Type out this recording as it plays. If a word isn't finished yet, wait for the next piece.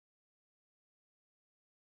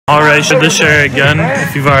Alright, share this share again.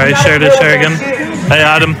 If you've already shared it, share again. Hey,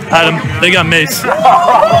 Adam, they got mace. Here we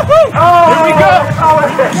go!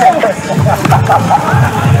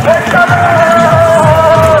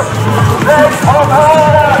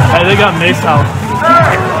 Hey, they got mace out.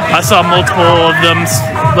 I saw multiple of them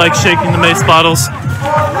like shaking the mace bottles.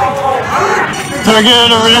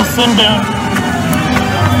 Target arrest and down.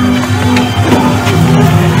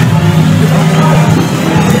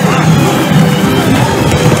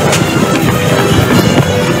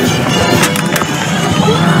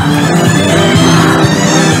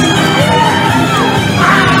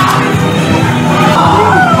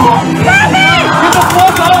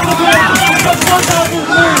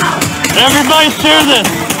 Everybody share this!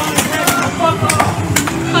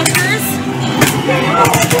 Fuckers!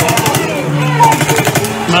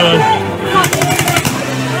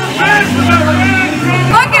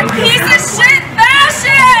 Fucking piece of shit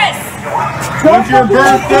fascist! When's your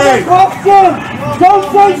birthday? Don't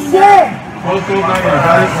say shit! Got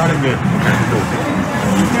it good.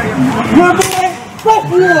 Fuck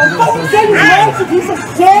you! I'm fucking saying your mouth, you piece of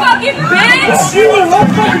shit! Fucking bitch! You and what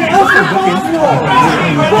fucking else is possible?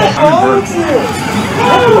 What's wrong with you?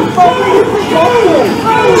 What the fuck are you projecting?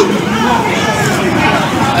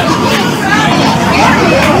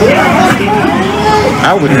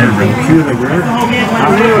 I would never cue the word. I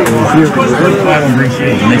don't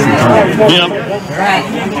appreciate it. It makes me cool. Yep. Right.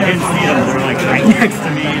 They're like right next to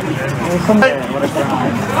me.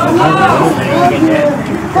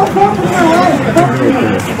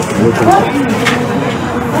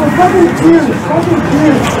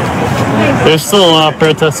 There's still a lot of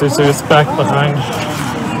protesters who is back behind.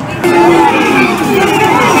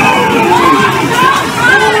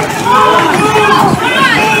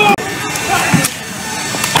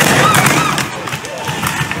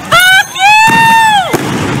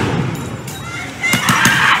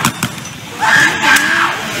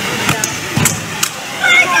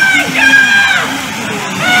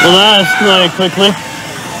 Well, that escalated quickly.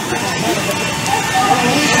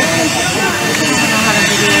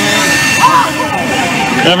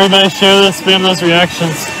 Everybody share this, spam those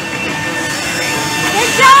reactions.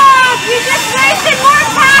 Good job! You just wasted more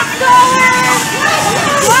tax dollars!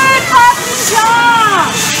 What a fucking job!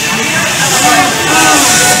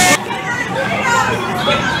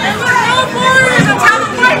 And we're no borders! That's how the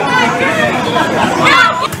fight went!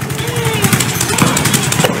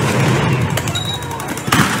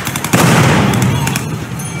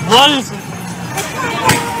 What is it?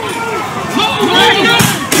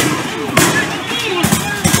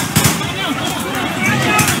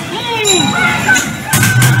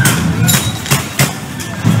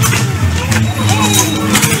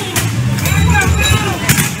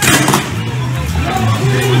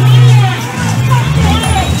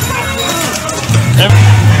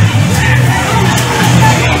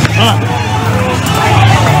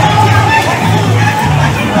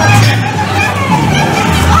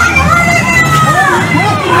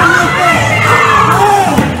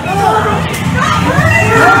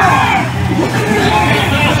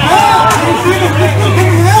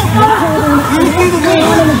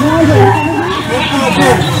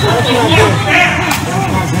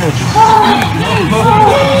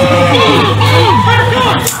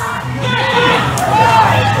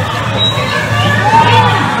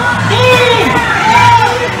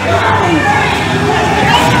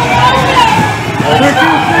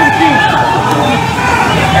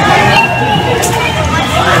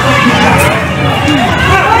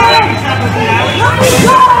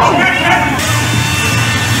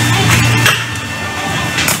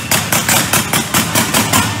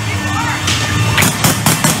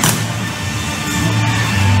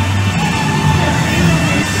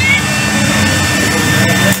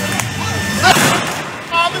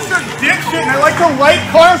 Light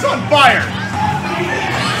cars on fire.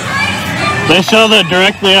 They show that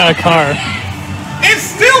directly at a car. It's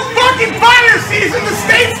still fucking fire season. The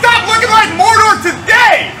state stopped looking like Mordor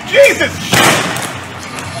today. Jesus.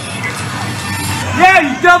 Yeah,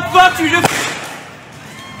 you dumb fucks. You just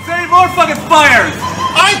say more fucking fires.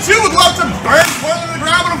 I too would love to burn oil in the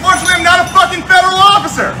ground, but unfortunately I'm not a fucking federal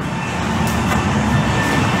officer.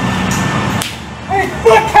 Hey,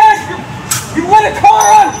 fuckhead! You lit a car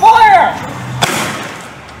on fire!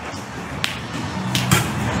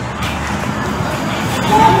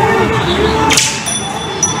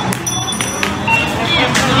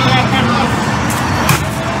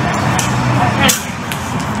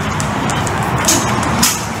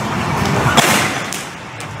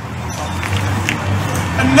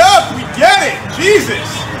 Enough, we get it. Jesus.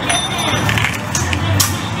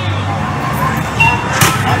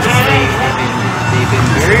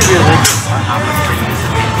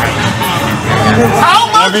 How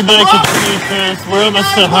much Everybody drugs can see Chris. We're almost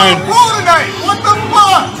so you hard. pull tonight? What the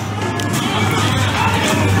fuck?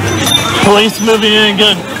 Police moving in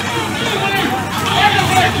again.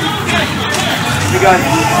 You got it.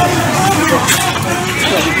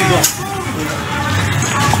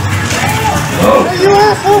 Hey, you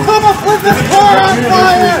assholes, I'm gonna put this car on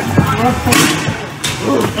fire!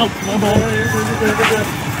 Oh, my bad.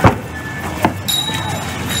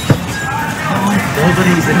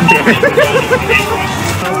 Nobody's in there.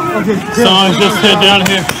 Someone's just hit down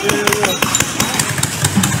here.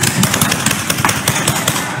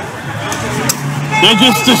 They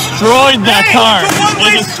just destroyed that car.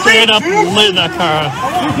 They just straight up lit that car up.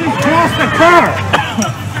 Cross the car!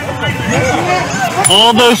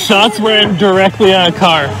 All those shots were aimed directly at a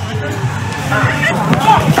car.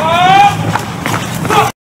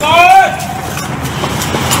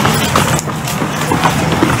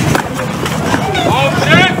 Oh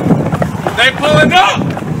shit! They pulling up!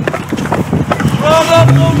 Run up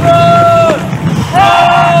the road!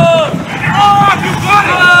 Run! Oh, you got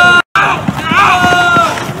it!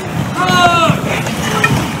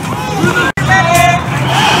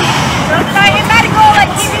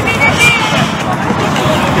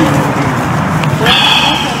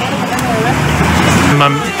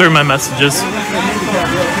 Through my messages. They're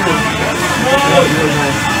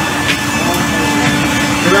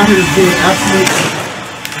out here just being absolute.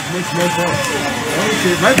 Makes no sense. Oh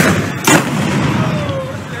shit, right there.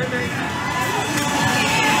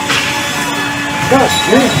 God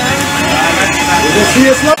damn. Did you see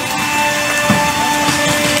us now?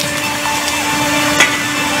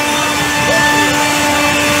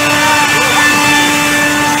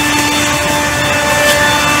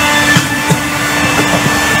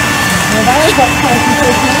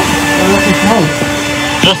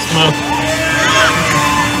 Just smoke.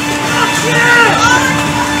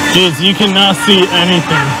 Jeez, you cannot see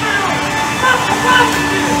anything.